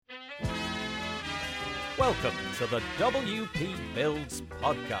Welcome to the WP Builds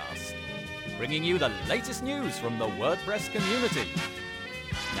podcast, bringing you the latest news from the WordPress community.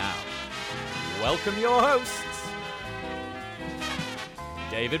 Now, welcome your hosts,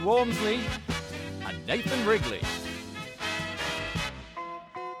 David Wormsley and Nathan Wrigley.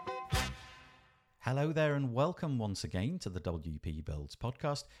 Hello there and welcome once again to the WP Builds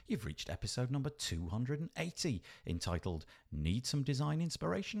podcast. You've reached episode number 280, entitled Need Some Design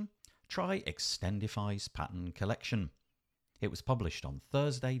Inspiration? Try Extendify's pattern collection. It was published on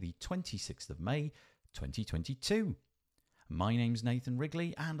Thursday, the 26th of May, 2022. My name's Nathan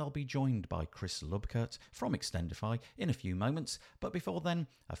Wrigley and I'll be joined by Chris Lubkert from Extendify in a few moments, but before then,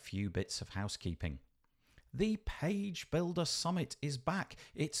 a few bits of housekeeping. The Page Builder Summit is back.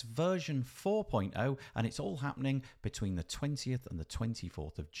 It's version 4.0 and it's all happening between the 20th and the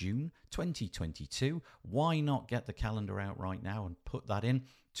 24th of June 2022. Why not get the calendar out right now and put that in?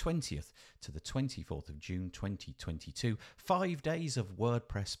 20th to the 24th of June 2022. 5 days of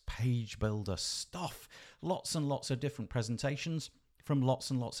WordPress page builder stuff. Lots and lots of different presentations from lots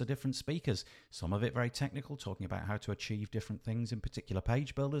and lots of different speakers. Some of it very technical, talking about how to achieve different things in particular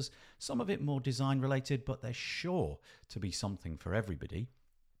page builders. Some of it more design related, but there's sure to be something for everybody.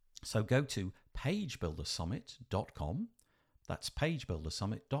 So go to pagebuildersummit.com. That's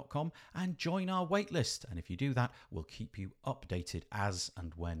pagebuildersummit.com and join our waitlist. And if you do that, we'll keep you updated as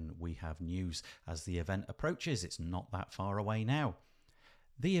and when we have news as the event approaches. It's not that far away now.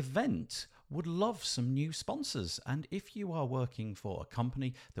 The event would love some new sponsors, and if you are working for a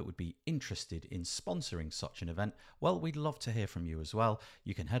company that would be interested in sponsoring such an event, well, we'd love to hear from you as well.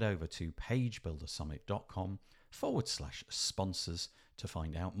 You can head over to pagebuildersummit.com/sponsors to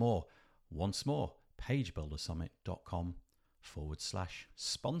find out more. Once more,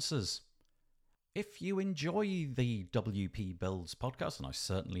 pagebuildersummit.com/sponsors. If you enjoy the WP Builds podcast, and I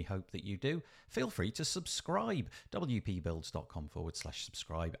certainly hope that you do, feel free to subscribe.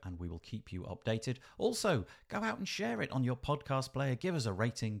 wpbuilds.com/subscribe, and we will keep you updated. Also, go out and share it on your podcast player. Give us a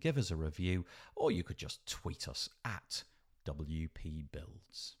rating, give us a review, or you could just tweet us at WP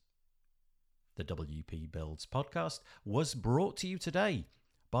Builds. The WP Builds podcast was brought to you today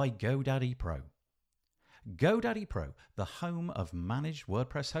by GoDaddy Pro. GoDaddy Pro, the home of managed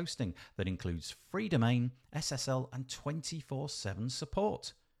WordPress hosting that includes free domain, SSL, and 24/7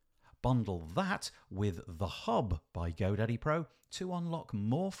 support. Bundle that with The Hub by GoDaddy Pro to unlock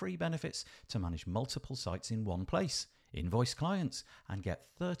more free benefits to manage multiple sites in one place, invoice clients, and get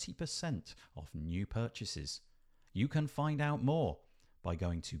 30% off new purchases. You can find out more by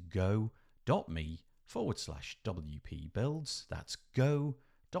going to go.me/WP Builds. That's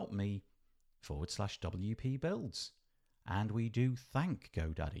go.me/WP Builds. And we do thank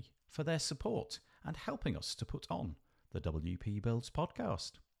GoDaddy for their support and helping us to put on the WP Builds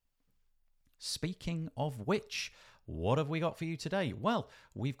podcast. Speaking of which, what have we got for you today? Well,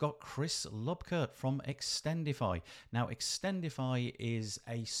 we've got Chris Lubkert from Extendify. Now, Extendify is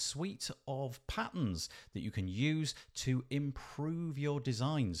a suite of patterns that you can use to improve your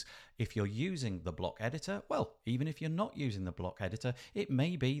designs. If you're using the block editor, well, even if you're not using the block editor, it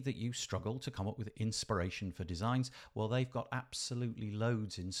may be that you struggle to come up with inspiration for designs. Well, they've got absolutely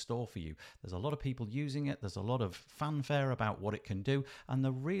loads in store for you. There's a lot of people using it. There's a lot of fanfare about what it can do. And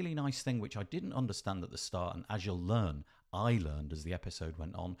the really nice thing, which I didn't understand at the start, and as you'll learn, I learned as the episode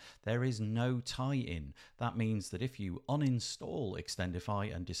went on, there is no tie-in. That means that if you uninstall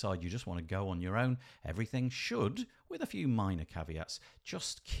Extendify and decide you just want to go on your own, everything should, with a few minor caveats,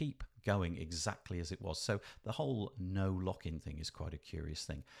 just keep going exactly as it was. So the whole no lock-in thing is quite a curious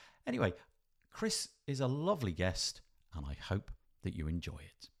thing. Anyway, Chris is a lovely guest, and I hope that you enjoy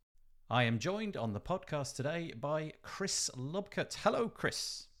it. I am joined on the podcast today by Chris Lubkert. Hello,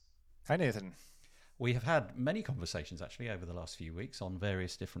 Chris. Hi, Nathan. We have had many conversations actually over the last few weeks on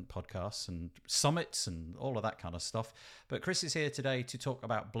various different podcasts and summits and all of that kind of stuff. But Chris is here today to talk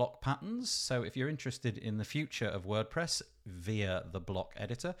about block patterns. So if you're interested in the future of WordPress via the block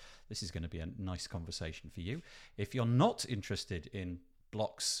editor, this is going to be a nice conversation for you. If you're not interested in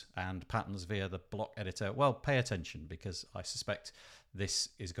blocks and patterns via the block editor, well, pay attention, because I suspect this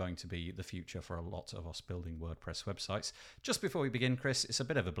is going to be the future for a lot of us building WordPress websites. Just before we begin, Chris, it's a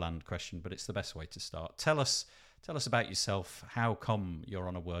bit of a bland question, but it's the best way to start. Tell us about yourself. How come you're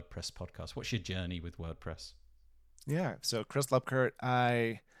on a WordPress podcast? What's your journey with WordPress? Yeah, so Chris Lubkert,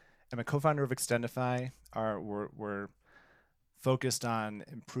 I am a co-founder of Extendify. We're focused on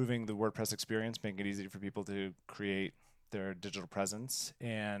improving the WordPress experience, making it easy for people to create their digital presence.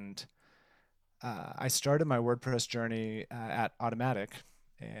 And I started my WordPress journey at Automatic,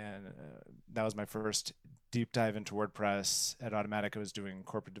 and that was my first deep dive into WordPress. At Automatic, I was doing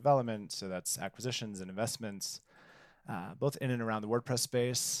corporate development, so that's acquisitions and investments, both in and around the WordPress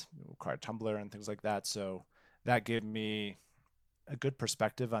space, required Tumblr and things like that. So that gave me a good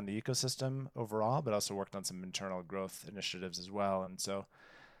perspective on the ecosystem overall, but also worked on some internal growth initiatives as well. And so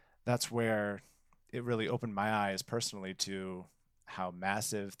that's where it really opened my eyes personally to how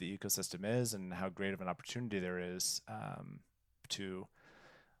massive the ecosystem is and how great of an opportunity there is to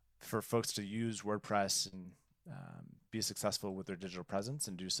for folks to use WordPress and be successful with their digital presence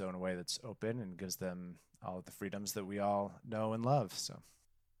and do so in a way that's open and gives them all of the freedoms that we all know and love.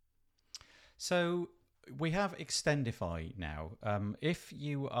 So we have Extendify now. If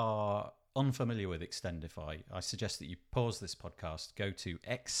you are unfamiliar with Extendify, I suggest that you pause this podcast, go to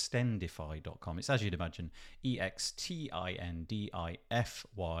extendify.com. It's as you'd imagine,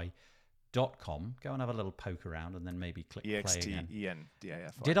 EXTINDIFY.com. Go and have a little poke around and then maybe click play again.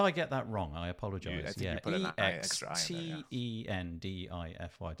 EXTENDIFY. Did I get that wrong? I apologise. I think you put an extra I in there,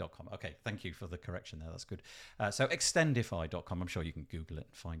 EXTENDIFY.com. Okay, thank you for the correction there. That's good. So extendify.com. I'm sure you can Google it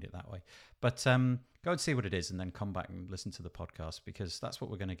and find it that way. But go and see what it is and then come back and listen to the podcast, because that's what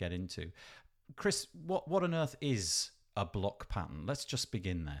we're going to get into. Chris, what on earth is a block pattern? Let's just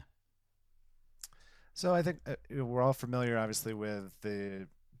begin there. So I think we're all familiar, obviously, with the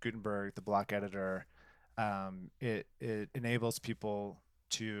Gutenberg, the block editor. It enables people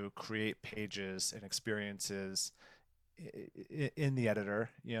to create pages and experiences in the editor,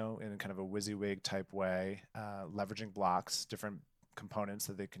 in kind of a WYSIWYG type way, leveraging blocks, different components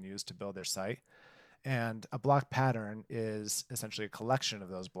that they can use to build their site. And a block pattern is essentially a collection of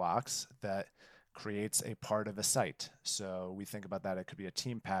those blocks that creates a part of a site. So we think about that. It could be a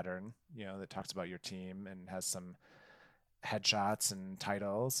team pattern, that talks about your team and has some headshots and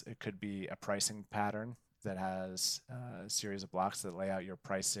titles. It could be a pricing pattern that has a series of blocks that lay out your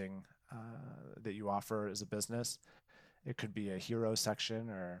pricing that you offer as a business. It could be a hero section,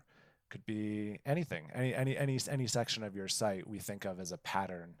 or could be anything, any section of your site we think of as a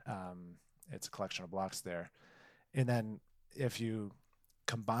pattern. It's a collection of blocks there. And then if you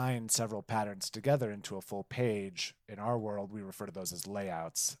combine several patterns together into a full page, in our world, we refer to those as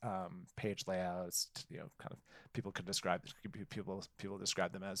layouts, page layouts, kind of people describe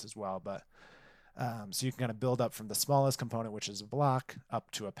them as well. But so you can kind of build up from the smallest component, which is a block,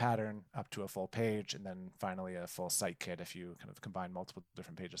 up to a pattern, up to a full page, and then finally a full site kit if you kind of combine multiple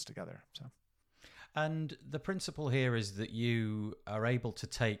different pages together. And the principle here is that you are able to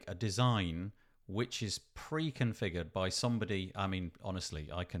take a design which is pre-configured by somebody. I mean, honestly,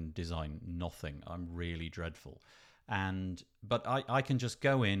 I can design nothing. I'm really dreadful. But I can just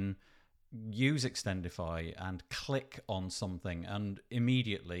go in, use Extendify and click on something, and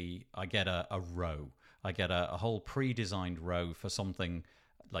immediately I get a row. I get a whole pre-designed row for something,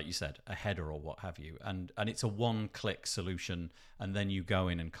 like you said, a header or what have you. And it's a one-click solution, and then you go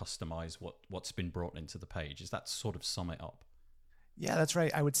in and customize what's been brought into the page. Is that sort of sum it up? Yeah, that's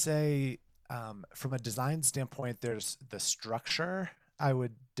right. I would say from a design standpoint, there's the structure I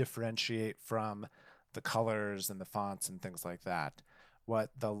would differentiate from the colors and the fonts and things like that. What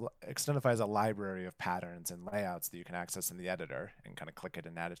the Extendify is a library of patterns and layouts that you can access in the editor and kind of click it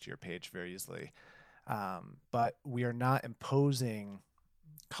and add it to your page very easily. But we are not imposing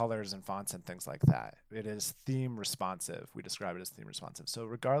colors and fonts and things like that. It is theme responsive. We describe it as theme responsive. So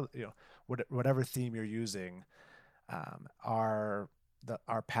regardless, whatever theme you're using, our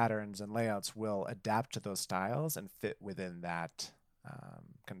patterns and layouts will adapt to those styles and fit within that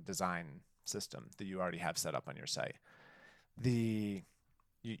kind of design system that you already have set up on your site.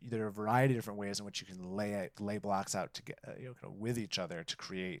 There are a variety of different ways in which you can lay blocks out to get kind of with each other to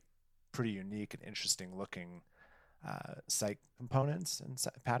create pretty unique and interesting looking site components and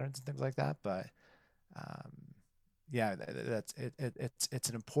patterns and things like that. But yeah, that's it. It's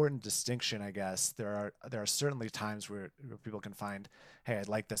an important distinction, I guess. There are certainly times where people can find, hey, I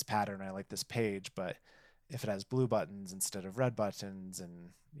like this pattern, I like this page, but if it has blue buttons instead of red buttons,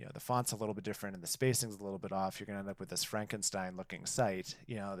 and the font's a little bit different and the spacing's a little bit off, you're going to end up with this Frankenstein looking site,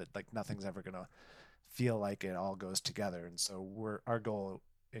 that like nothing's ever going to feel like it all goes together. And so our goal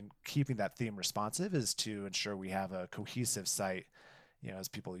in keeping that theme responsive is to ensure we have a cohesive site, as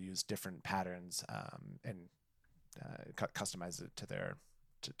people use different patterns and customize it to their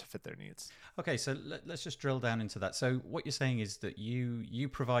to fit their needs. Okay, so let's just drill down into that. So what you're saying is that you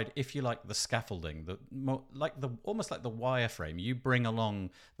provide, if you like, the scaffolding, almost like the wireframe. You bring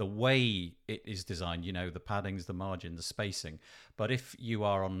along the way it is designed. The paddings, the margin, the spacing. But if you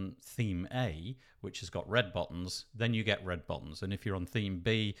are on theme A, which has got red buttons, then you get red buttons. And if you're on theme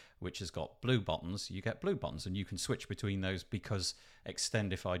B, which has got blue buttons, you get blue buttons. And you can switch between those because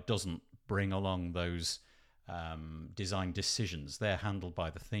Extendify doesn't bring along those design decisions. They're handled by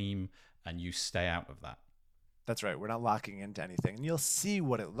the theme, and you stay out of that. That's right. We're not locking into anything, and you'll see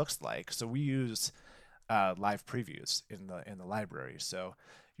what it looks like. So we use live previews in the library. So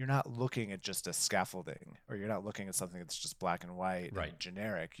you're not looking at just a scaffolding, or you're not looking at something that's just black and white and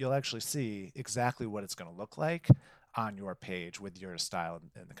generic. You'll actually see exactly what it's going to look like on your page with your style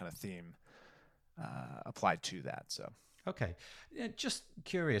and the kind of theme applied to that. So okay, just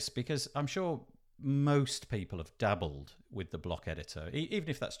curious, because I'm sure most people have dabbled with the block editor, even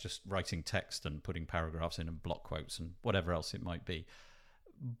if that's just writing text and putting paragraphs in and block quotes and whatever else it might be.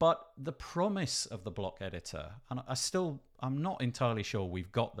 But the promise of the block editor, and I'm not entirely sure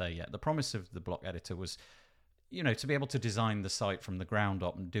we've got there yet. The promise of the block editor was, to be able to design the site from the ground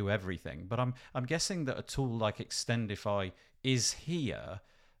up and do everything. But I'm guessing that a tool like Extendify is here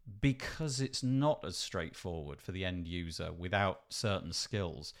because it's not as straightforward for the end user without certain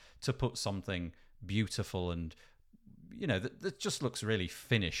skills to put something beautiful and that just looks really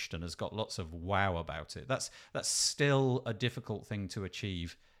finished and has got lots of wow about it. That's still a difficult thing to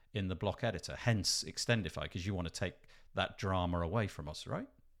achieve in the block editor, hence Extendify, because you want to take that drama away from us, right?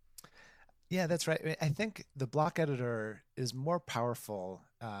 Yeah, that's right. I think the block editor is more powerful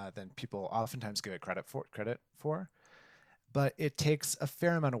than people oftentimes give it credit for, but it takes a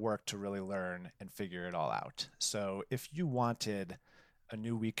fair amount of work to really learn and figure it all out. So if you wanted a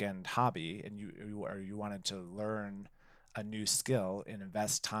new weekend hobby and you wanted to learn a new skill and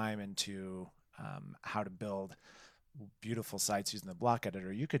invest time into how to build beautiful sites using the block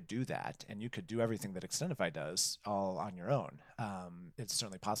editor, you could do that, and you could do everything that Extendify does all on your own. It's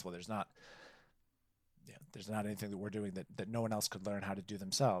certainly possible. There's not anything that we're doing that no one else could learn how to do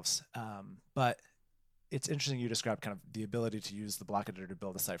themselves. But it's interesting you described kind of the ability to use the block editor to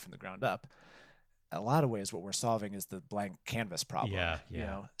build a site from the ground up. In a lot of ways, what we're solving is the blank canvas problem.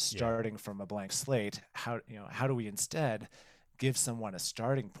 Starting from a blank slate, how do we instead give someone a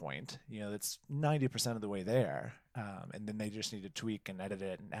starting point, that's 90% of the way there, and then they just need to tweak and edit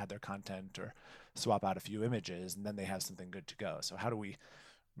it and add their content or swap out a few images, and then they have something good to go. So how do we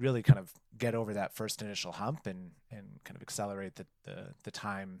really kind of get over that first initial hump and kind of accelerate the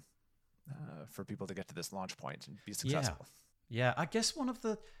time for people to get to this launch point and be successful? Yeah, I guess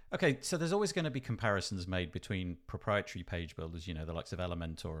so there's always going to be comparisons made between proprietary page builders, the likes of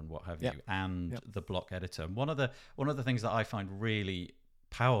Elementor and what have you, and the block editor. And one of the things that I find really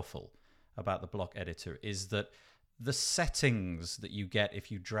powerful about the block editor is that the settings that you get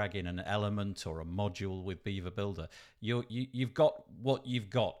if you drag in an element or a module with Beaver Builder, you've got what you've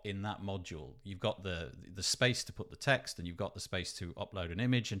got in that module. You've got the space to put the text, and you've got the space to upload an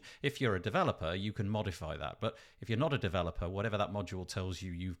image. And if you're a developer, you can modify that. But if you're not a developer, whatever that module tells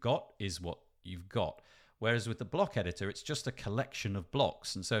you you've got is what you've got. Whereas with the block editor, it's just a collection of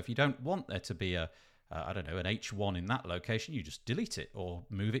blocks. And so if you don't want there to be an H1 in that location, you just delete it or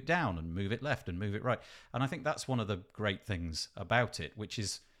move it down and move it left and move it right. And I think that's one of the great things about it, which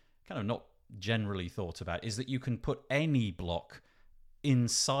is kind of not generally thought about, is that you can put any block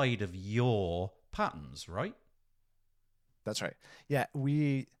inside of your patterns, right? That's right. Yeah,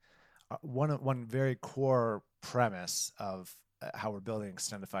 one very core premise of how we're building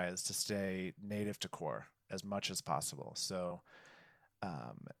Extendify is to stay native to core as much as possible. So,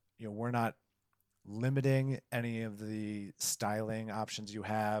 we're not limiting any of the styling options you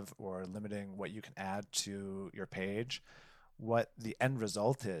have or limiting what you can add to your page. What the end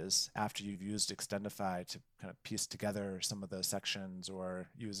result is after you've used Extendify to kind of piece together some of the sections or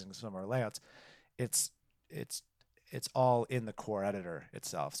using some of our layouts, it's all in the core editor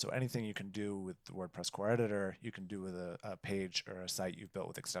itself. So anything you can do with the WordPress core editor, you can do with a page or a site you've built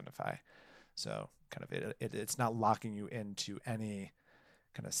with Extendify. So kind of it's not locking you into any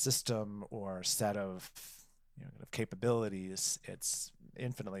kind of system or set of capabilities. It's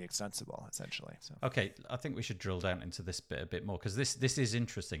infinitely extensible, essentially. So. Okay, I think we should drill down into this bit a bit more, because this is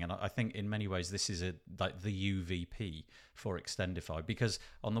interesting, and I think in many ways this is like the UVP for Extendify, because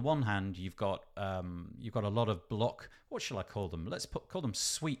on the one hand you've got a lot of block. What shall I call them? Let's call them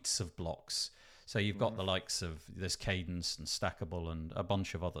suites of blocks. So you've got the likes of this Cadence and Stackable and a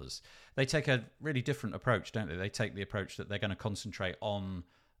bunch of others. They take a really different approach, don't they? They take the approach that they're going to concentrate on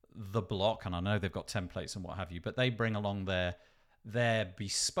the block, and I know they've got templates and what have you, but they bring along their their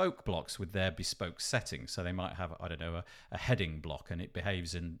bespoke blocks with their bespoke settings. So they might have, I don't know, a heading block, and it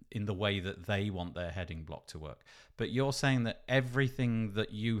behaves in the way that they want their heading block to work. But you're saying that everything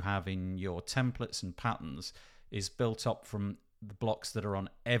that you have in your templates and patterns is built up from the blocks that are on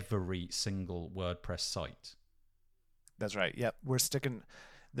every single WordPress site. That's right. Yep. We're sticking.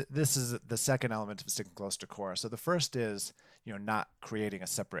 This is the second element of sticking close to core. So the first is, not creating a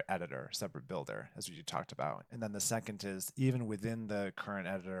separate editor, separate builder, as you talked about. And then the second is, even within the current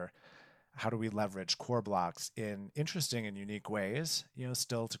editor, how do we leverage core blocks in interesting and unique ways,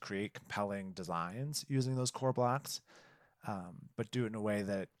 still to create compelling designs using those core blocks, but do it in a way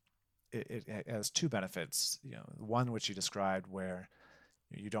that it has two benefits. One which you described, where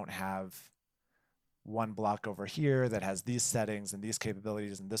you don't have one block over here that has these settings and these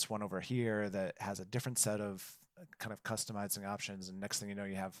capabilities, and this one over here that has a different set of kind of customizing options. And next thing you know,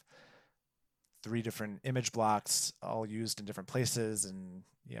 you have 3 different image blocks all used in different places, and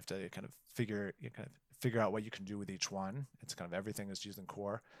you have to kind of figure out what you can do with each one. It's kind of everything is used in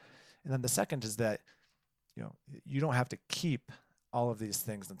core. And then the second is that you don't have to keep all of these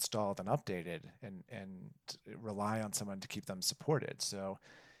things installed and updated and rely on someone to keep them supported. So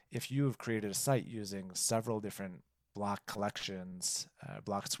if you have created a site using several different block collections,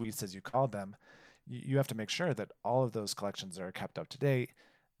 block suites as you called them, you have to make sure that all of those collections are kept up to date.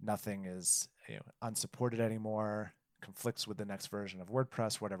 Nothing is unsupported anymore, conflicts with the next version of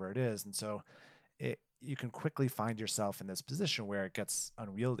WordPress, whatever it is. And so you can quickly find yourself in this position where it gets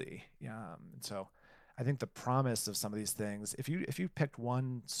unwieldy. And so I think the promise of some of these things, if you picked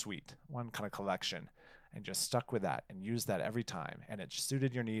one suite, one kind of collection, and just stuck with that and used that every time, and it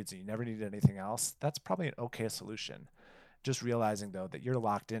suited your needs and you never needed anything else, that's probably an okay solution. Just realizing, though, that you're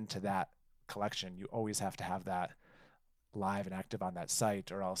locked into that collection. You always have to have that live and active on that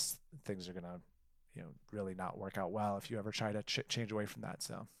site, or else things are going to really not work out well if you ever try to change away from that.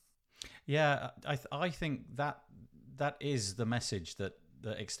 So yeah, I think that is the message that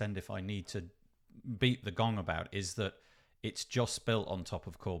Extendify need to beat the gong about, is that it's just built on top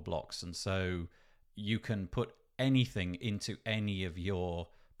of core blocks, and so you can put anything into any of your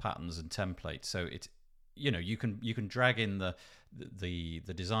patterns and templates. So it's you can drag in the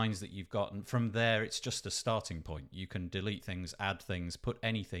designs that you've got, and from there it's just a starting point. You can delete things, add things, put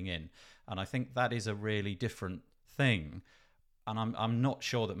anything in, and I think that is a really different thing. And I'm not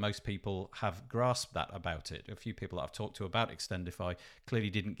sure that most people have grasped that about it. A few people that I've talked to about Extendify clearly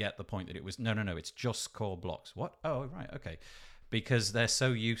didn't get the point that it was no, it's just core blocks. What? Oh, right, okay. Because they're so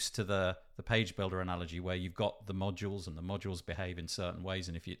used to the page builder analogy, where you've got the modules and the modules behave in certain ways,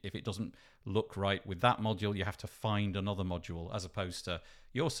 and if it doesn't look right with that module, you have to find another module, as opposed to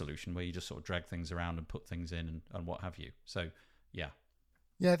your solution where you just sort of drag things around and put things in and what have you. So yeah.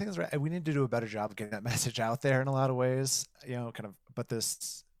 Yeah, I think that's right. We need to do a better job of getting that message out there in a lot of ways, but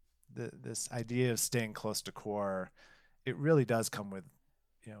this idea of staying close to core, it really does come with,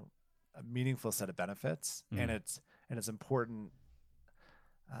 a meaningful set of benefits, and it's important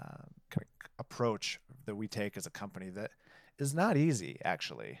kind of approach that we take as a company that is not easy,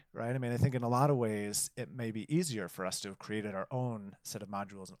 actually, right? I mean, I think in a lot of ways, it may be easier for us to have created our own set of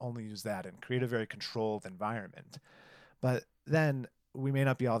modules and only use that and create a very controlled environment. But then we may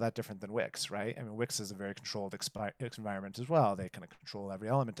not be all that different than Wix, right? I mean, Wix is a very controlled environment as well. They kind of control every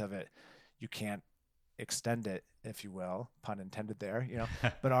element of it. You can't extend it, if you will, pun intended there,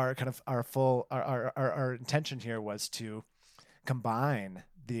 but our intention here was to combine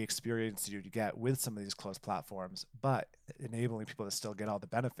the experience you get with some of these closed platforms, but enabling people to still get all the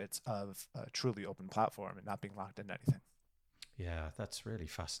benefits of a truly open platform and not being locked into anything. Yeah, that's really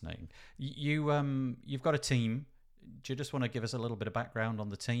fascinating. You've got a team. Do you just want to give us a little bit of background on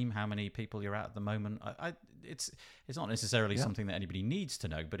the team? How many people you're at the moment? It's not necessarily something that anybody needs to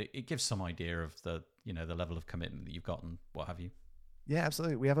know, but it gives some idea of the level of commitment that you've got and what have you. Yeah,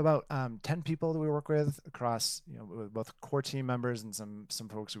 absolutely. We have about 10 people that we work with across, both core team members and some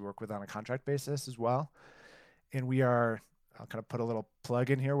folks we work with on a contract basis as well. And we are, I'll kind of put a little plug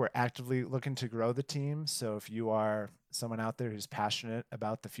in here, we're actively looking to grow the team. So if you are someone out there who's passionate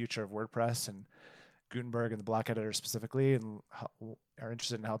about the future of WordPress and Gutenberg and the block editor specifically, and are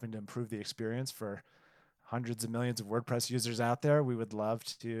interested in helping to improve the experience for hundreds of millions of WordPress users out there, we would love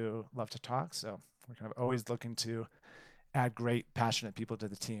to talk. So we're kind of always looking to add great, passionate people to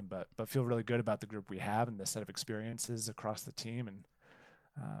the team, but feel really good about the group we have and the set of experiences across the team, and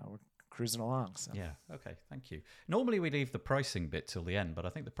we're cruising along. So yeah, okay, thank you. Normally we leave the pricing bit till the end, but I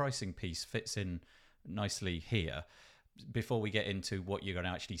think the pricing piece fits in nicely here. Before we get into what you're going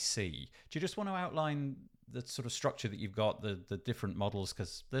to actually see, do you just want to outline the sort of structure that you've got, the different models?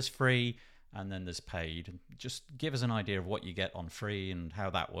 Because there's free, and then there's paid. Just give us an idea of what you get on free and how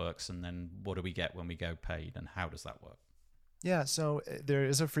that works, and then what do we get when we go paid, and how does that work? Yeah, so there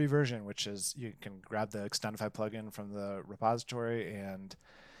is a free version, which is you can grab the Extendify plugin from the repository and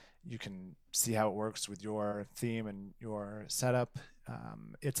you can see how it works with your theme and your setup.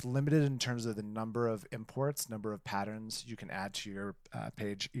 It's limited in terms of the number of imports, number of patterns you can add to your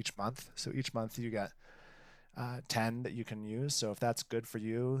page each month. So each month you get 10 that you can use. So if that's good for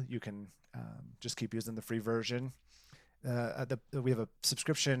you, you can just keep using the free version. We have a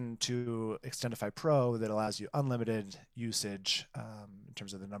subscription to Extendify Pro that allows you unlimited usage in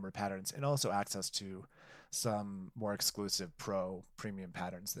terms of the number of patterns, and also access to some more exclusive Pro premium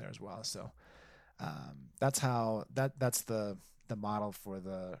patterns there as well. So that's the model for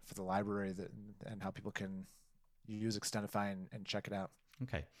the library and how people can use Extendify and check it out.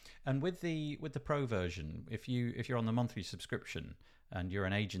 Okay, and with the Pro version, if you're on the monthly subscription and you're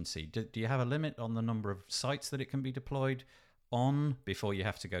an agency, do you have a limit on the number of sites that it can be deployed on before you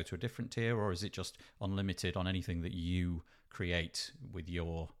have to go to a different tier, or is it just unlimited on anything that you create with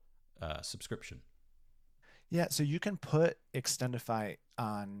your subscription? Yeah, so you can put Extendify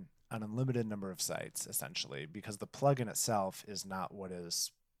on an unlimited number of sites, essentially, because the plugin itself is not what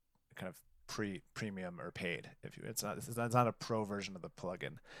is kind of premium or paid. It's not a pro version of the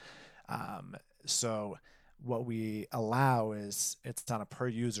plugin. So what we allow is it's on a per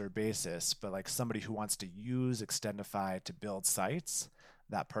user basis, but like somebody who wants to use Extendify to build sites,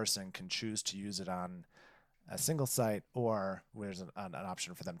 that person can choose to use it on a single site, or there's an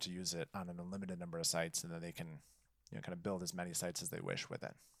option for them to use it on an unlimited number of sites, and then they can kind of build as many sites as they wish with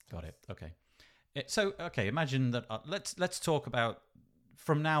it. Got it. Okay. So imagine that. Let's talk about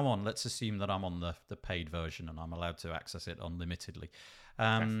from now on. Let's assume that I'm on the paid version and I'm allowed to access it unlimitedly.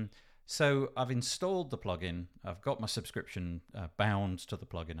 Okay. So I've installed the plugin. I've got my subscription bound to the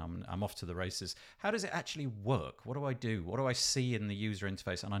plugin. I'm off to the races. How does it actually work? What do I do? What do I see in the user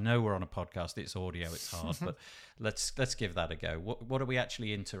interface? And I know we're on a podcast. It's audio. It's hard, but let's give that a go. What are we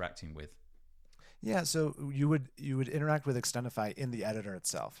actually interacting with? Yeah, so you would interact with Extendify in the editor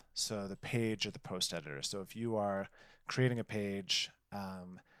itself. So the page or the post editor. So if you are creating a page,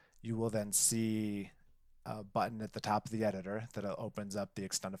 you will then see a button at the top of the editor that opens up the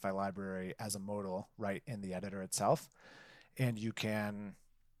Extendify library as a modal right in the editor itself, and you can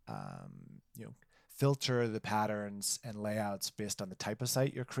filter the patterns and layouts based on the type of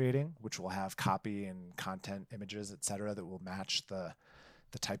site you're creating, which will have copy and content, images, etc., that will match the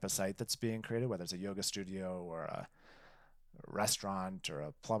type of site that's being created, whether it's a yoga studio or a restaurant or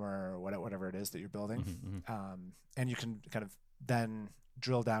a plumber or whatever it is that you're building. And you can kind of then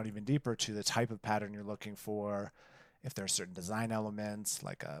drill down even deeper to the type of pattern you're looking for, if there are certain design elements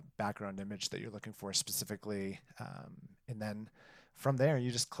like a background image that you're looking for specifically, and then from there you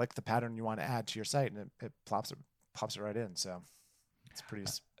just click the pattern you want to add to your site, and it pops it right in. So it's pretty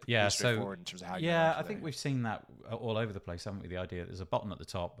straightforward in terms of how you I think we've seen that all over the place, haven't we? The idea that there's a button at the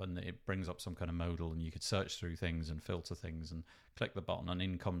top and it brings up some kind of modal, and you could search through things and filter things and click the button and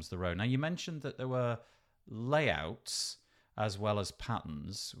in comes the row. Now you mentioned that there were layouts as well as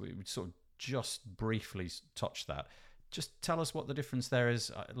patterns. We sort of just briefly touched that. Just tell us what the difference there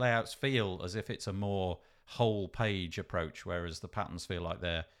is. Layouts feel as if it's a more whole page approach, whereas the patterns feel like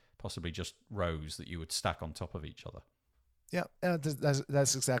they're possibly just rows that you would stack on top of each other. Yeah,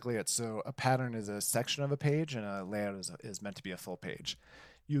 that's exactly it. So a pattern is a section of a page, and a layout is meant to be a full page.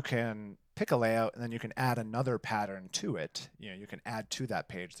 You can pick a layout, and then you can add another pattern to it. You can add to that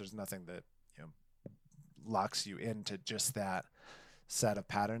page. There's nothing that locks you into just that set of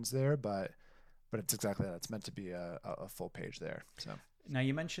patterns there, but it's exactly that. It's meant to be a full page there. So now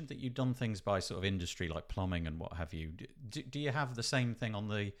you mentioned that you've done things by sort of industry like plumbing and what have you. Do you have the same thing on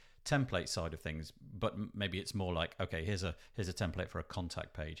the template side of things, but maybe it's more like, okay, here's a template for a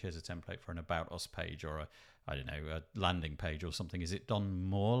contact page, here's a template for an about us page, or a landing page or something? Is it done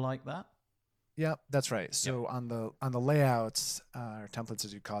more like that? Yeah, that's right. So on the layouts, or templates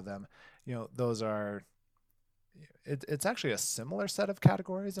as you call them, those are, it's actually a similar set of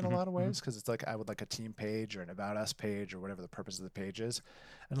categories in a lot of ways, because it's like I would like a team page or an about us page or whatever the purpose of the page is.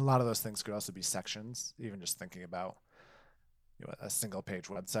 And a lot of those things could also be sections, even just thinking about a single page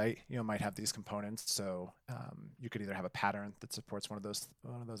website, might have these components. So you could either have a pattern that supports one of those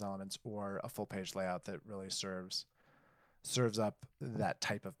elements, or a full page layout that really serves up that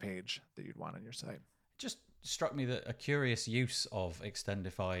type of page that you'd want on your site. Just struck me that a curious use of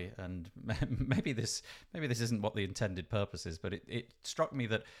Extendify, and maybe this isn't what the intended purpose is, but it struck me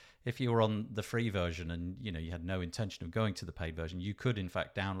that if you were on the free version and you had no intention of going to the paid version, you could in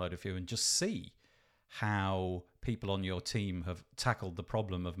fact download a few and just see how people on your team have tackled the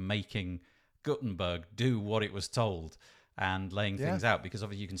problem of making Gutenberg do what it was told and laying things out, because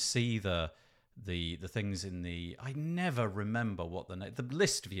obviously you can see the things in the, I never remember what the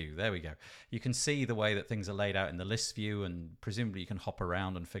list view, there we go. You can see the way that things are laid out in the list view, and presumably you can hop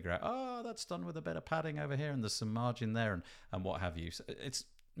around and figure out, oh, that's done with a bit of padding over here and there's some margin there and what have you. So it's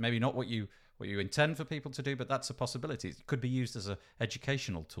maybe not what you intend for people to do, but that's a possibility. It could be used as an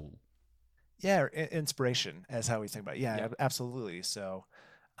educational tool. Yeah, inspiration is how we think about it. Yeah, absolutely. So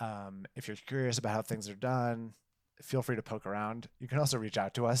if you're curious about how things are done, feel free to poke around. You can also reach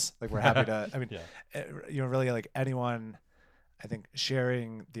out to us. Like, we're happy to, I mean, really, like, anyone, I think,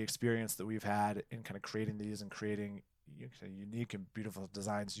 sharing the experience that we've had in kind of creating these and creating unique and beautiful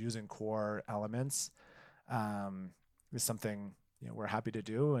designs using core elements is something, we're happy to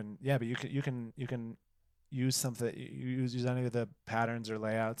do. And but you can use something, use any of the patterns or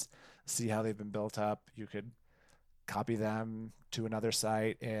layouts, see how they've been built up. You could copy them to another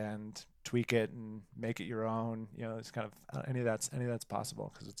site and tweak it and make it your own. It's kind of any of that's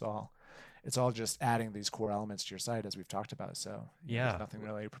possible, because it's all just adding these core elements to your site, as we've talked about. So there's nothing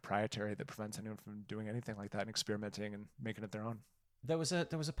really proprietary that prevents anyone from doing anything like that and experimenting and making it their own. There was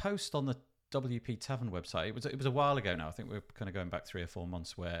a post on the WP Tavern website. It was a while ago now. I think we're kind of going back 3 or 4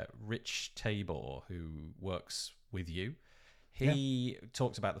 months, where Rich Tabor, who works with you, he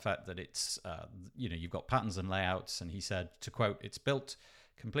talks about the fact that it's you've got patterns and layouts, and he said, to quote, "It's built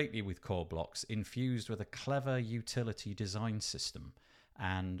completely with core blocks, infused with a clever utility design system."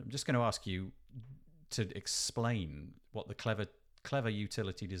 And I'm just going to ask you to explain what the clever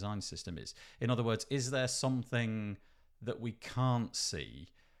utility design system is. In other words, is there something that we can't see,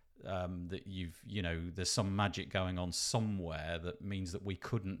 that there's some magic going on somewhere that means that we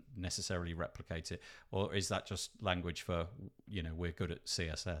couldn't necessarily replicate it? Or is that just language for, we're good at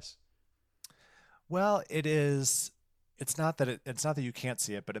CSS? Well, it is. It's not that you can't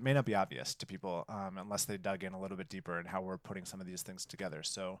see it, but it may not be obvious to people unless they dug in a little bit deeper in how we're putting some of these things together.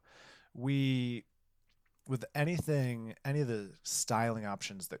 So with any of the styling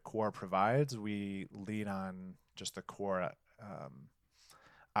options that Core provides, we lean on just the Core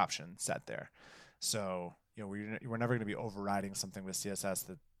option set there. So we're never going to be overriding something with CSS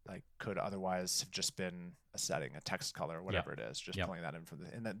that could otherwise have just been a setting, a text color, whatever it is, just pulling that in from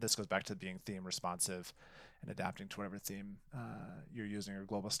and this goes back to being theme responsive and adapting to whatever theme you're using or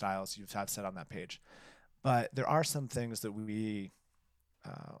global styles you've had set on that page. But there are some things that we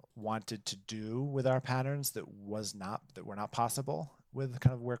wanted to do with our patterns that were not possible with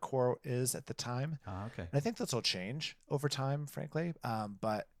kind of where Core is at the time. Okay. And I think this will change over time, frankly.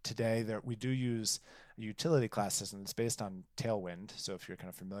 But today we do use a utility class system that's based on Tailwind. So if you're kind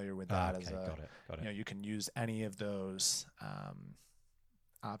of familiar with that, got it. You can use any of those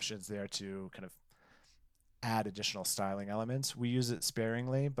options there to kind of add additional styling elements. We use it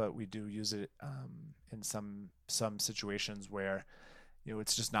sparingly, but we do use it in some situations where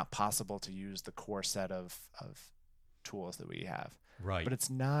it's just not possible to use the core set of tools that we have. Right. But it's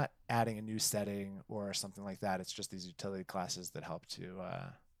not adding a new setting or something like that. It's just these utility classes that help to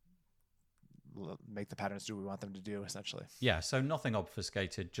make the patterns do what we want them to do, essentially. Yeah, so nothing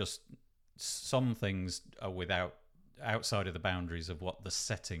obfuscated, just some things are outside of the boundaries of what the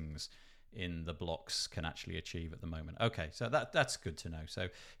settings in the blocks can actually achieve at the moment. Okay, so that's good to know. So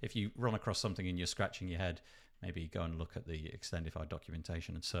if you run across something and you're scratching your head, maybe go and look at the Extendify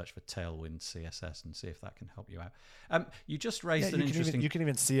documentation and search for Tailwind CSS and see if that can help you out. You just raised an interesting... You can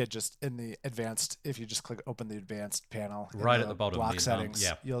even see it just in the advanced, if you just open the advanced panel. Right at the bottom. Block settings,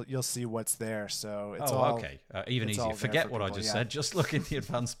 you'll see what's there. So it's okay. Even easier. Forget what I just said. Just look in the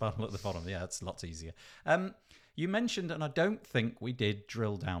advanced panel at the bottom. Yeah, it's lots easier. You mentioned, and I don't think we did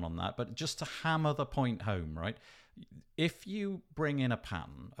drill down on that, but just to hammer the point home, right? If you bring in a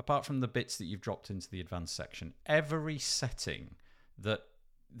pattern, apart from the bits that you've dropped into the advanced section, every setting that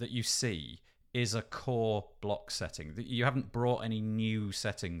you see is a core block setting. You haven't brought any new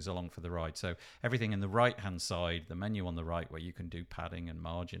settings along for the ride. So everything in the right-hand side, the menu on the right where you can do padding and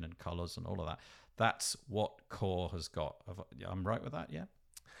margin and colors and all of that, that's what core has got. I'm right with that, yeah?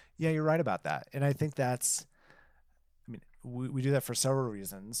 Yeah, you're right about that. And I think that's... we do that for several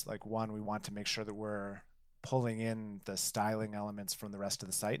reasons. Like, one, we want to make sure that we're pulling in the styling elements from the rest of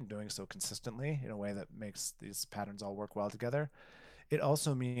the site and doing so consistently in a way that makes these patterns all work well together. It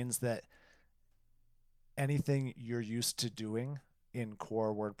also means that anything you're used to doing in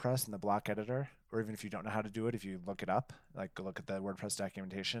core WordPress in the block editor, or even if you don't know how to do it, if you look it up, like go look at the WordPress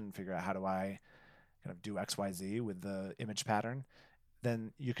documentation and figure out how do I kind of do XYZ with the image pattern,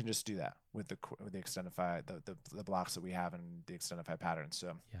 then you can just do that with the Extendify, the blocks that we have in the Extendify pattern.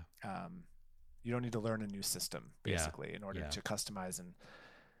 So you don't need to learn a new system basically in order to customize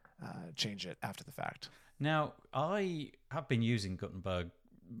change it after the fact. Now, I have been using Gutenberg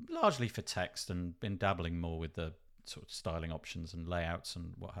largely for text and been dabbling more with the sort of styling options and layouts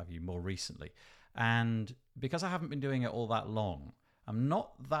and what have you more recently. And because I haven't been doing it all that long, I'm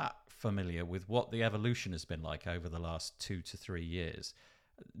not that familiar with what the evolution has been like over the last 2 to 3 years.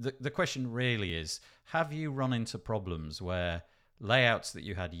 The question really is, have you run into problems where layouts that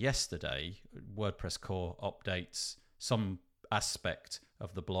you had yesterday, WordPress core updates, some aspect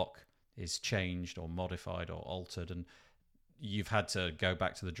of the block is changed or modified or altered, and you've had to go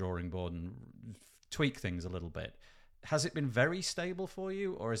back to the drawing board and tweak things a little bit? Has it been very stable for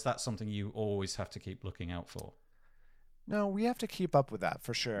you, or is that something you always have to keep looking out for? No, we have to keep up with that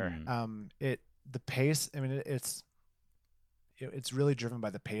for sure. The pace. I mean, it's really driven by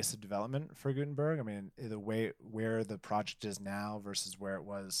the pace of development for Gutenberg. I mean, the way where the project is now versus where it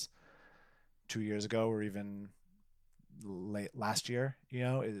was 2 years ago, or even late last year,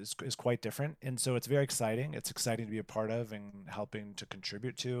 is quite different. And so it's very exciting. It's exciting to be a part of and helping to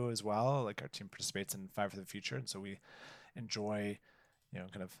contribute to as well. Like, our team participates in Five for the Future, and so we enjoy,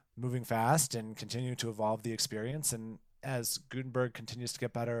 kind of moving fast and continue to evolve the experience. And as Gutenberg continues to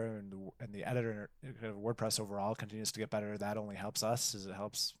get better, and the editor, kind of WordPress overall, continues to get better, that only helps us as it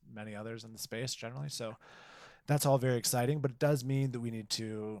helps many others in the space generally. So that's all very exciting, but it does mean that we need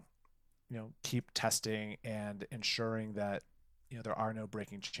to keep testing and ensuring that there are no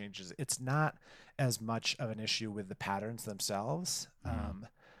breaking changes. It's not as much of an issue with the patterns themselves.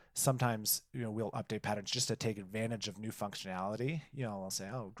 Sometimes we'll update patterns just to take advantage of new functionality. We'll say,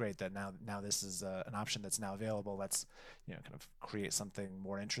 oh great, that now this is an option that's now available. Let's kind of create something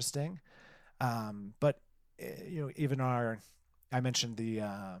more interesting. But even I mentioned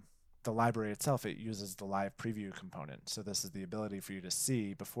the library itself, it uses the live preview component. So this is the ability for you to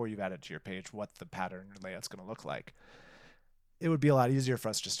see, before you've added to your page, what the pattern or layout's going to look like. It would be a lot easier for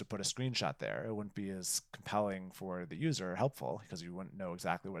us just to put a screenshot there. It wouldn't be as compelling for the user or helpful, because you wouldn't know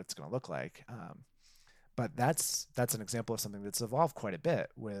exactly what it's going to look like. But that's an example of something that's evolved quite a bit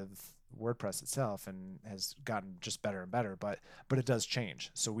with WordPress itself and has gotten just better and better. But it does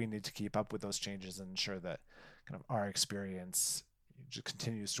change. So we need to keep up with those changes and ensure that kind of our experience just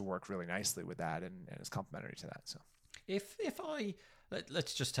continues to work really nicely with that and is complementary to that. So if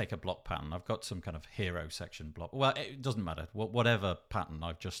let's just take a block pattern. I've got some kind of hero section block. Well, it doesn't matter. Whatever pattern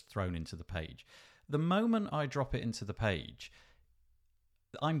I've just thrown into the page. The moment I drop it into the page,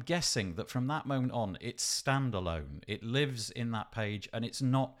 I'm guessing that from that moment on, it's standalone. It lives in that page, and it's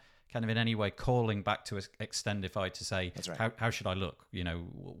not kind of in any way calling back to Extendify to say, that's right, how should I look?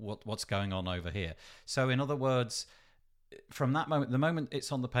 What's going on over here? So in other words, from that moment, the moment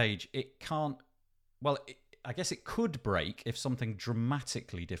it's on the page, it can't, I guess it could break if something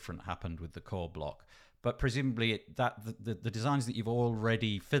dramatically different happened with the core block. But presumably the designs that you've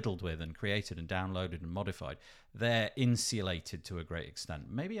already fiddled with and created and downloaded and modified, they're insulated to a great extent.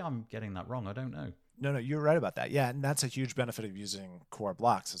 Maybe I'm getting that wrong. I don't know. No, you're right about that. Yeah, and that's a huge benefit of using core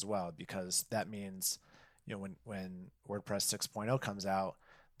blocks as well, because that means, when WordPress 6.0 comes out,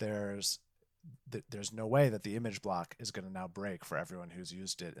 there's no way that the image block is going to now break for everyone who's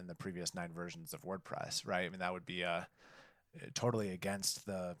used it in the previous 9 versions of WordPress, right? I mean, that would be totally against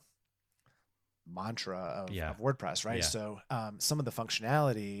the mantra of WordPress, right? Yeah. So some of the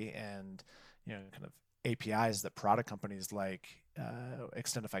functionality and kind of APIs that product companies like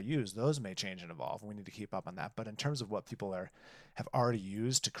Extendify use, those may change and evolve. We need to keep up on that. But in terms of what people have already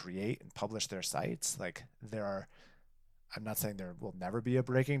used to create and publish their sites, like I'm not saying there will never be a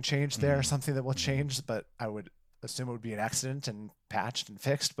breaking change there, or something that will change, but I would assume it would be an accident and patched and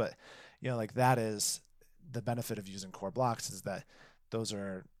fixed. But like, that is the benefit of using core blocks, is that those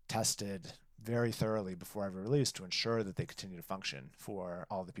are tested very thoroughly before every release to ensure that they continue to function for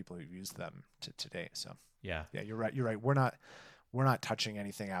all the people who've used them to date. So yeah, you're right. We're not touching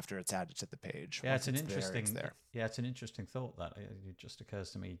anything after it's added to the page. Yeah, Once it's an interesting thought. That it just occurs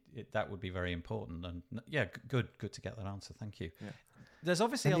to me that would be very important. And yeah, good to get that answer. Thank you. Yeah. There's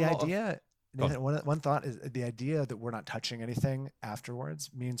obviously one thought is the idea that we're not touching anything afterwards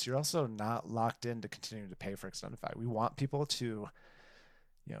means you're also not locked in to continuing to pay for Extendify. We want people to,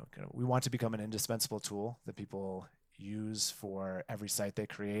 we want to become an indispensable tool that people use for every site they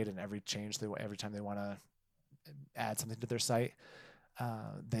create and every time they want to add something to their site.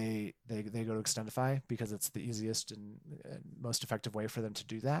 They go to Extendify because it's the easiest and most effective way for them to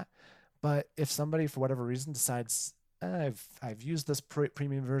do that. But if somebody, for whatever reason, decides, I've used this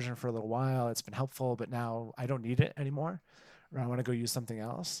premium version for a little while, it's been helpful, but now I don't need it anymore, or I want to go use something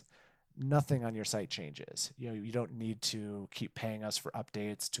else, nothing on your site changes. You don't need to keep paying us for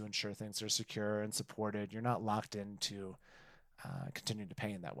updates to ensure things are secure and supported. You're not locked into continue to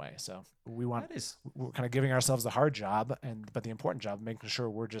pay in that way. So we're kind of giving ourselves the hard job, but the important job, making sure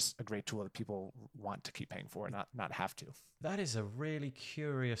we're just a great tool that people want to keep paying for, not have to. That is a really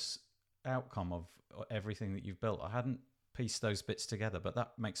curious outcome of everything that you've built. I hadn't pieced those bits together, but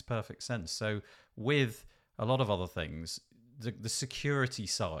that makes perfect sense. So with a lot of other things, the security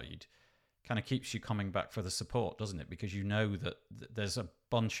side kind of keeps you coming back for the support, doesn't it? Because you know that there's a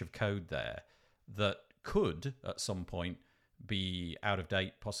bunch of code there that could at some point be out of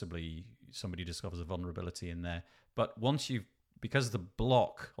date. Possibly somebody discovers a vulnerability in there. But because the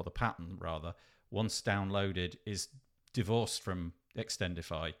block, or the pattern rather, once downloaded, is divorced from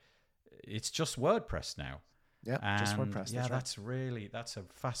Extendify, it's just WordPress now. Yeah, just WordPress. Yeah, that's a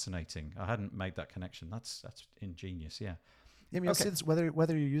fascinating. I hadn't made that connection. That's ingenious. Yeah. Yeah, I mean, you'll see this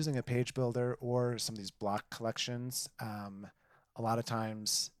whether you're using a page builder or some of these block collections. A lot of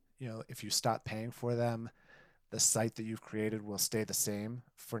times, if you stop paying for them, the site that you've created will stay the same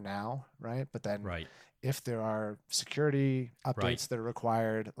for now, right? But then, if there are security updates that are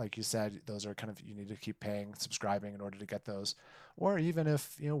required, like you said, those are kind of, you need to keep paying, subscribing in order to get those. Or even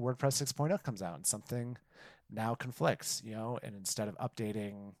if WordPress 6.0 comes out and something now conflicts, and instead of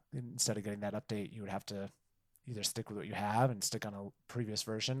getting that update, you would have to either stick with what you have and stick on a previous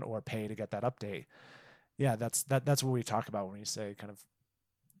version, or pay to get that update. Yeah, that's what we talk about when we say kind of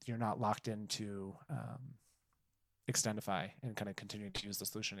you're not locked into Extendify and kind of continuing to use the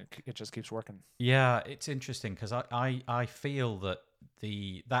solution. It just keeps working. Yeah, it's interesting because I feel that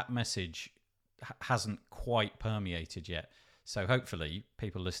that message hasn't quite permeated yet. So hopefully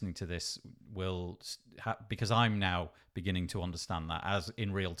people listening to this will, because I'm now beginning to understand that as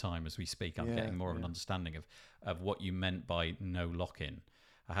in real time as we speak, I'm getting more of an understanding of what you meant by no lock-in.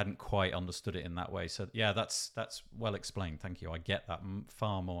 I hadn't quite understood it in that way. So yeah, that's well explained. Thank you. I get that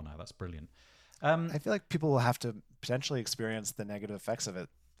far more now. That's brilliant. I feel like people will have to potentially experience the negative effects of it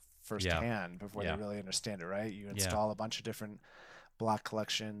firsthand before they really understand it, right? You install a bunch of different block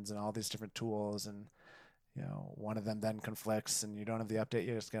collections and all these different tools, and one of them then conflicts and you don't have the update.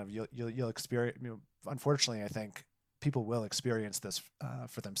 You just kind of you'll experience. Unfortunately, I think people will experience this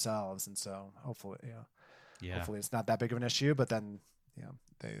for themselves, and so hopefully it's not that big of an issue. But then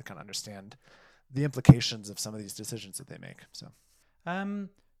they kind of understand the implications of some of these decisions that they make. So,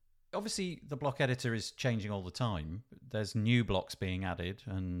 obviously, the block editor is changing all the time. There's new blocks being added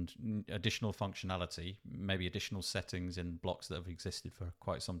and additional functionality, maybe additional settings in blocks that have existed for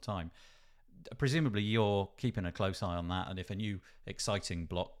quite some time. Presumably you're keeping a close eye on that, and if a new exciting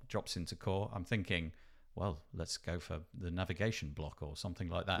block drops into core, I'm thinking, well, let's go for the navigation block or something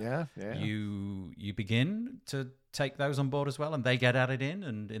like that. Yeah. You begin to take those on board as well, and they get added in,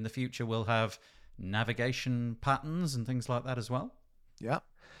 and in the future we'll have navigation patterns and things like that as well.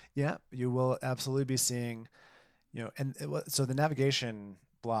 Yeah, you will absolutely be seeing, so the navigation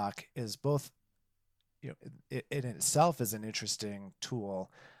block is both, it in itself is an interesting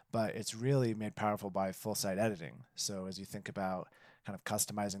tool, but it's really made powerful by full site editing. So as you think about kind of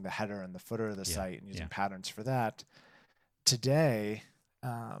customizing the header and the footer of the site and using patterns for that, today,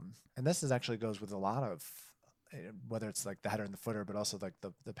 and this actually goes with a lot of, whether it's like the header and the footer, but also like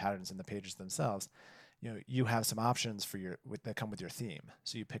the patterns in the pages themselves, you have some options that come with your theme.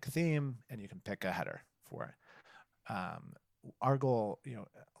 So you pick a theme and you can pick a header for it. Our goal,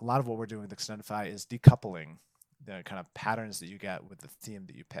 a lot of what we're doing with Extendify is decoupling the kind of patterns that you get with the theme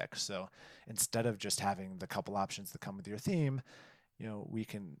that you pick. So instead of just having the couple options that come with your theme, we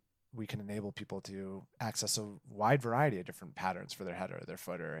can enable people to access a wide variety of different patterns for their header or their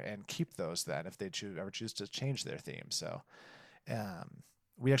footer, and keep those then if they ever choose to change their theme. So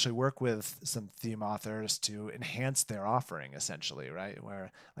we actually work with some theme authors to enhance their offering, essentially, right?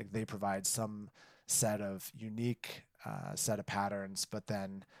 Where like they provide some set of unique set of patterns, but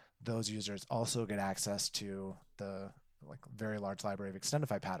then those users also get access to the very large library of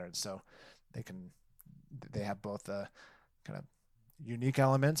Extendify patterns. So they have both the kind of unique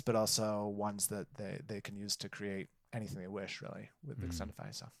elements, but also ones that they can use to create anything they wish, really, with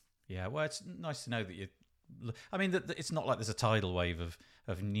Extendify. So yeah, well, it's nice to know that it's not like there's a tidal wave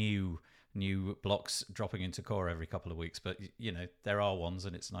of new blocks dropping into core every couple of weeks, but there are ones,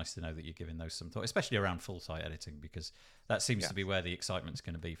 and it's nice to know that you're giving those some thought, especially around full site editing, because that seems to be where the excitement's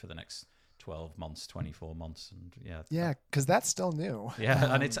going to be for the next 12 months, 24 months, and because that's still new.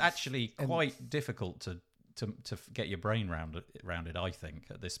 And it's actually quite difficult to get your brain around it, I think,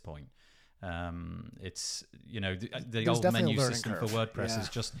 at this point. It's the old menu system for WordPress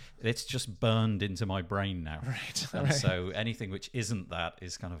is just burned into my brain now, right. So anything which isn't that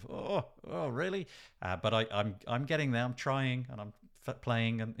is kind of oh really, but I'm getting there. I'm trying, and I'm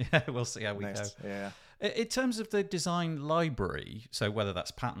playing, and yeah, we'll see how we go. Yeah. In terms of the design library, so whether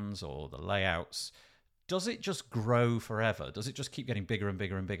that's patterns or the layouts, does it just grow forever? Does it just keep getting bigger and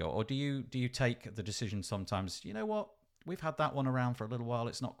bigger and bigger? Or do you take the decision sometimes, you know what, we've had that one around for a little while,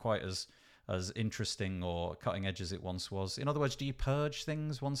 it's not quite as interesting or cutting edge as it once was? In other words, do you purge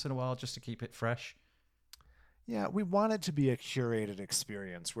things once in a while just to keep it fresh? Yeah, we want it to be a curated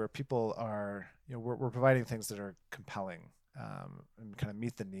experience where people are, we're providing things that are compelling, and kind of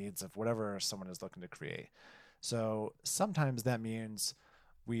meet the needs of whatever someone is looking to create. So sometimes that means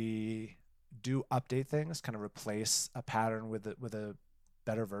we do update things, kind of replace a pattern with a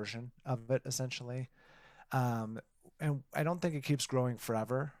better version of it, essentially. And I don't think it keeps growing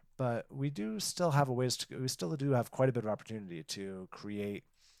forever, but we do still have we still do have quite a bit of opportunity to create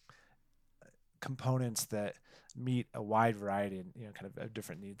components that meet a wide variety and kind of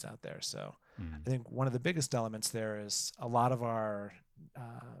different needs out there. So I think one of the biggest elements there is a lot of our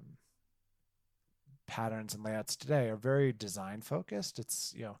patterns and layouts today are very design focused.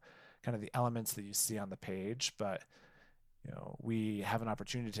 It's kind of the elements that you see on the page, but we have an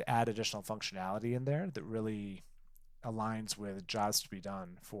opportunity to add additional functionality in there that really aligns with jobs to be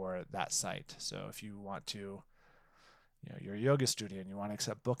done for that site. So if you want to, you're a yoga studio and you want to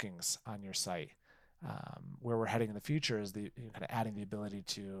accept bookings on your site, where we're heading in the future is the kind of adding the ability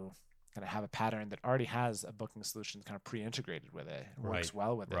to kind of have a pattern that already has a booking solution kind of pre-integrated with it, works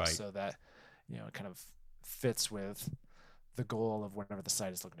well with it, so that it kind of fits with the goal of whatever the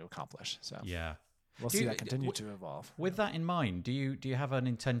site is looking to accomplish. So yeah, we'll see that continue to evolve. With that in mind, do you have an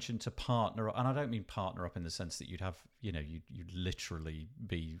intention to partner up? And I don't mean partner up in the sense that you'd have, you'd literally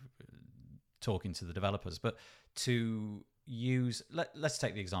be talking to the developers, but to use, let's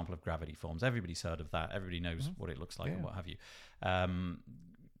take the example of gravity forms. Everybody's heard of that. Everybody knows what it looks like and what have you.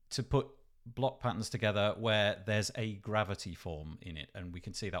 To put block patterns together where there's a gravity form in it, and we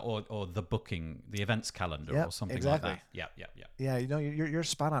can see that, or the booking, the events calendar, or something like that. Yeah. Yeah, you're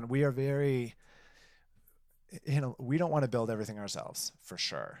spot on. We are very, we don't want to build everything ourselves, for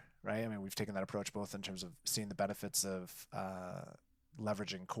sure, right? I mean, we've taken that approach both in terms of seeing the benefits of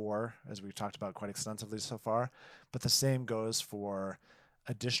leveraging core, as we've talked about quite extensively so far, but the same goes for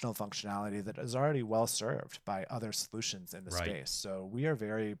additional functionality that is already well served by other solutions in the space. So we are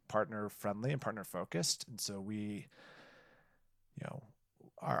very partner friendly and partner focused, and so we,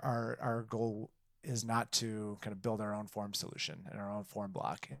 our goal is not to kind of build our own form solution and our own form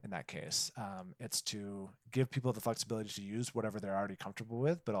block in that case. It's to give people the flexibility to use whatever they're already comfortable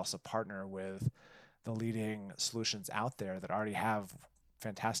with, but also partner with the leading solutions out there that already have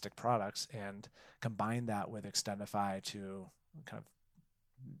fantastic products and combine that with Extendify to kind of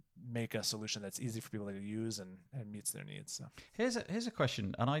make a solution that's easy for people to use and meets their needs. So here's a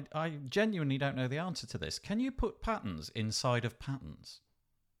question, and I genuinely don't know the answer to this. Can you put patterns inside of patterns?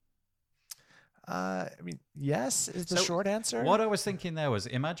 I mean, yes is the short answer. What I was thinking there was,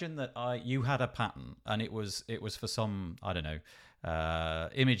 imagine that you had a pattern and it was for some, I don't know,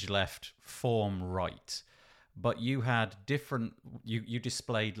 image left, form right, but you had different, you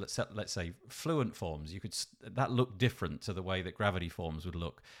displayed, let's say fluent forms. That looked different to the way that gravity forms would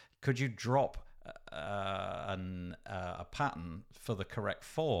look. Could you drop a pattern for the correct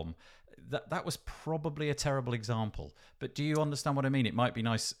form? That was probably a terrible example, but do you understand what I mean? It might be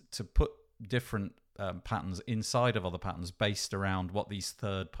nice to put different patterns inside of other patterns based around what these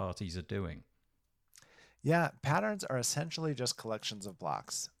third parties are doing. Yeah, patterns are essentially just collections of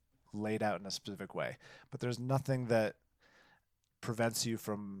blocks laid out in a specific way, but there's nothing that prevents you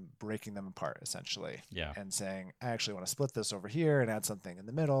from breaking them apart, essentially. Yeah. And saying, I actually want to split this over here and add something in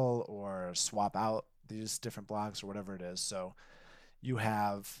the middle, or swap out these different blocks or whatever it is. So you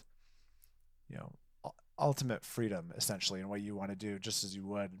have, ultimate freedom essentially in what you want to do, just as you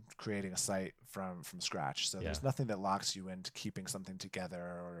would creating a site from scratch. So there's nothing that locks you into keeping something together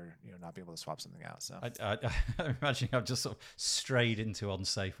or not be able to swap something out. So I'm imagining I've just sort of strayed into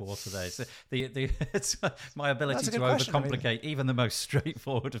unsafe water there. So it's my ability to overcomplicate even the most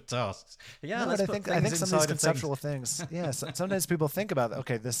straightforward of tasks. Yeah, no, I think some of these conceptual things. Yeah, sometimes people think about,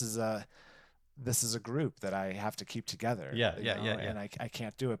 okay, this is a group that I have to keep together. And I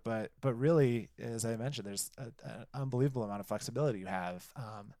can't do it. But really, as I mentioned, there's an unbelievable amount of flexibility you have.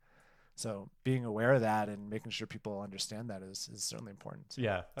 So being aware of that and making sure people understand that is certainly important. So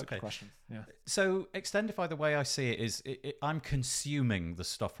yeah. Okay. Good question. Yeah. So Extendify, the way I see it is, I'm consuming the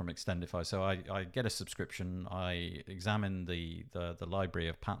stuff from Extendify. So I get a subscription. I examine the library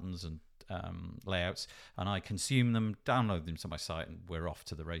of patterns and layouts, and I consume them, download them to my site, and we're off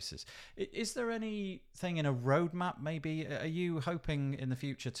to the races. Is there anything in a roadmap maybe? Are you hoping in the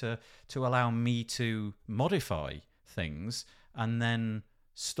future to allow me to modify things and then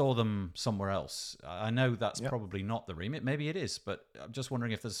store them somewhere else. I know that's probably not the remit. Maybe it is, but I'm just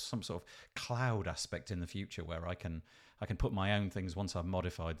wondering if there's some sort of cloud aspect in the future where I can put my own things once I've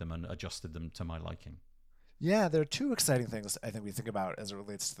modified them and adjusted them to my liking. Yeah, there are two exciting things I think we think about as it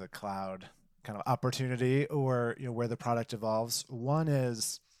relates to the cloud kind of opportunity, or where the product evolves. One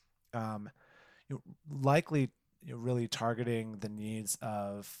is likely really targeting the needs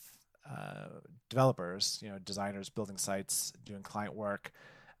of developers, designers building sites, doing client work,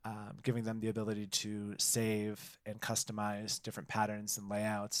 giving them the ability to save and customize different patterns and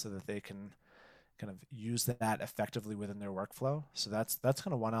layouts so that they can kind of use that effectively within their workflow. So that's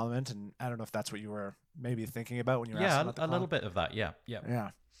kind of one element, and I don't know if that's what you were maybe thinking about when you were asking about the cloud. A little bit of that. Yeah.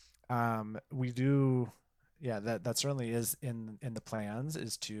 We do. Yeah, that certainly is in the plans,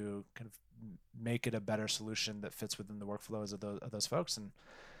 is to kind of make it a better solution that fits within the workflows of those folks, and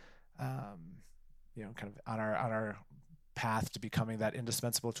kind of on our path to becoming that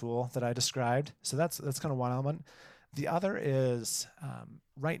indispensable tool that I described. So that's kind of one element. The other is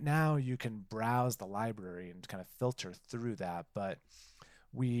right now you can browse the library and kind of filter through that, but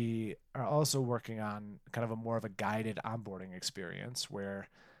we are also working on kind of a more of a guided onboarding experience where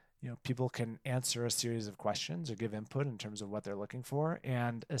people can answer a series of questions or give input in terms of what they're looking for,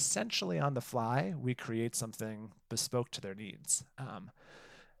 and essentially on the fly we create something bespoke to their needs.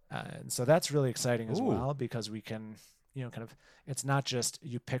 And so that's really exciting as well, because we can kind of, it's not just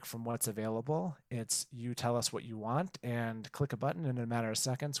you pick from what's available, it's you tell us what you want and click a button, and in a matter of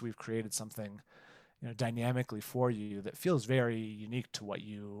seconds we've created something dynamically for you that feels very unique to what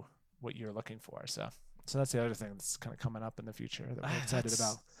you're looking for. So that's the other thing that's kind of coming up in the future that we're excited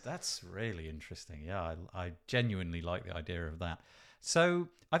about. That's really interesting. Yeah, I genuinely like the idea of that. So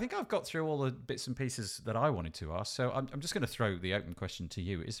I think I've got through all the bits and pieces that I wanted to ask. So I'm just going to throw the open question to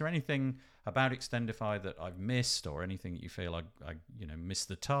you. Is there anything about Extendify that I've missed, or anything that you feel I missed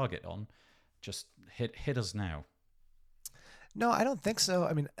the target on? Just hit us now. No, I don't think so.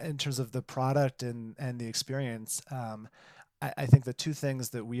 I mean, in terms of the product and the experience, I think the two things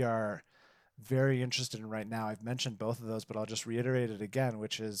that we are very interested in right now, I've mentioned both of those, but I'll just reiterate it again,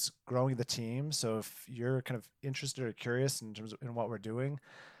 which is growing the team. So if you're kind of interested or curious in terms of what we're doing,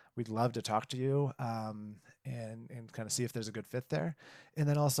 we'd love to talk to you and kind of see if there's a good fit there. And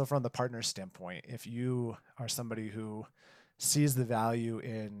then also from the partner standpoint, if you are somebody who sees the value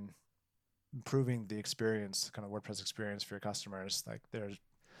in improving the experience, kind of WordPress experience for your customers, like there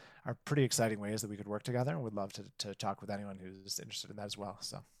are pretty exciting ways that we could work together, and we'd love to talk with anyone who's interested in that as well.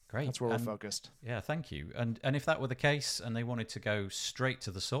 So great. That's where we're focused. Yeah, thank you. And if that were the case and they wanted to go straight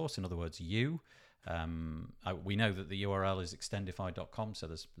to the source, in other words, we know that the URL is extendify.com, so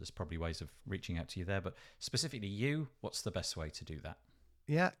there's probably ways of reaching out to you there. But specifically you, what's the best way to do that?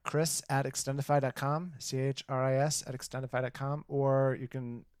 Yeah, Chris at extendify.com, CHRIS at extendify.com, or you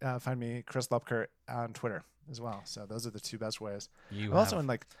can find me, Chris Lupkert, on Twitter as well. So those are the two best ways. I'm also in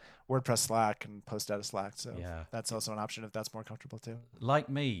like WordPress Slack and post out of Slack. So that's also an option if that's more comfortable too. Like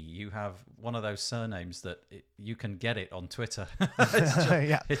me, you have one of those surnames that you can get it on Twitter.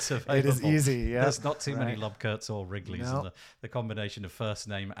 It's available. It is easy. Yeah, there's not too many Lubkerts or Wrigleys. No. And the combination of first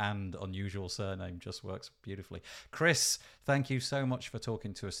name and unusual surname just works beautifully. Chris, thank you so much for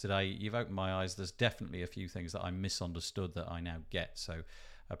talking to us today. You've opened my eyes. There's definitely a few things that I misunderstood that I now get. So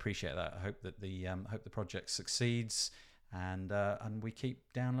I appreciate that. I hope that the project succeeds, and we keep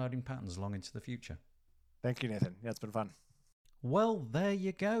downloading patterns long into the future. Thank you, Nathan. Yeah, it's been fun. Well, there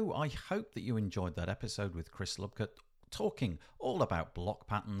you go. I hope that you enjoyed that episode with Chris Lubkert talking all about block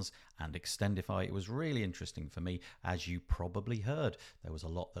patterns and Extendify. It was really interesting for me. As you probably heard, there was a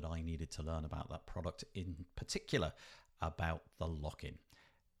lot that I needed to learn about that product, in particular about the lock-in.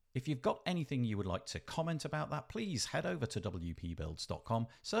 If you've got anything you would like to comment about that, please head over to wpbuilds.com,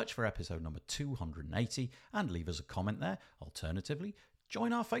 search for episode number 280 and leave us a comment there. Alternatively,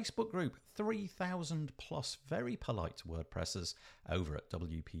 join our Facebook group, 3,000 plus very polite WordPressers over at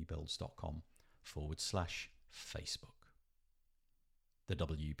wpbuilds.com/Facebook. The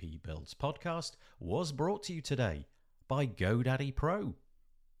WP Builds podcast was brought to you today by GoDaddy Pro.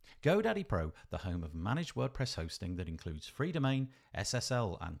 GoDaddy Pro, the home of managed WordPress hosting that includes free domain,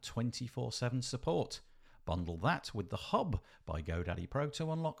 SSL, and 24/7 support. Bundle that with the Hub by GoDaddy Pro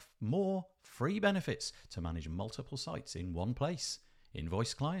to unlock more free benefits to manage multiple sites in one place.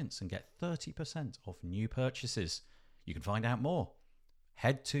 Invoice clients and get 30% off new purchases. You can find out more.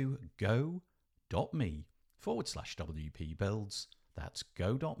 Head to go.me/WP Builds. That's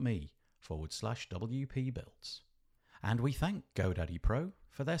go.me/WP Builds. And we thank GoDaddy Pro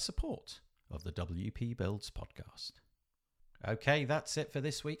for their support of the WP Builds podcast. Okay, that's it for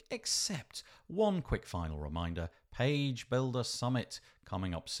this week, except one quick final reminder. Page Builder Summit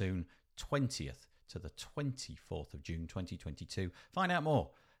coming up soon, 20th to the 24th of June 2022. Find out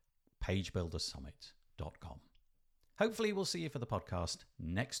more, pagebuildersummit.com. Hopefully we'll see you for the podcast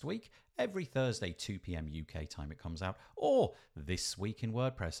next week, every Thursday, 2 p.m. UK time it comes out, or This Week in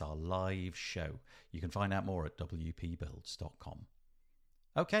WordPress, our live show. You can find out more at wpbuilds.com.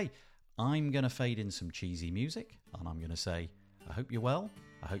 Okay, I'm going to fade in some cheesy music, and I'm going to say, I hope you're well,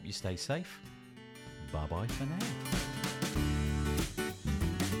 I hope you stay safe. Bye-bye for now.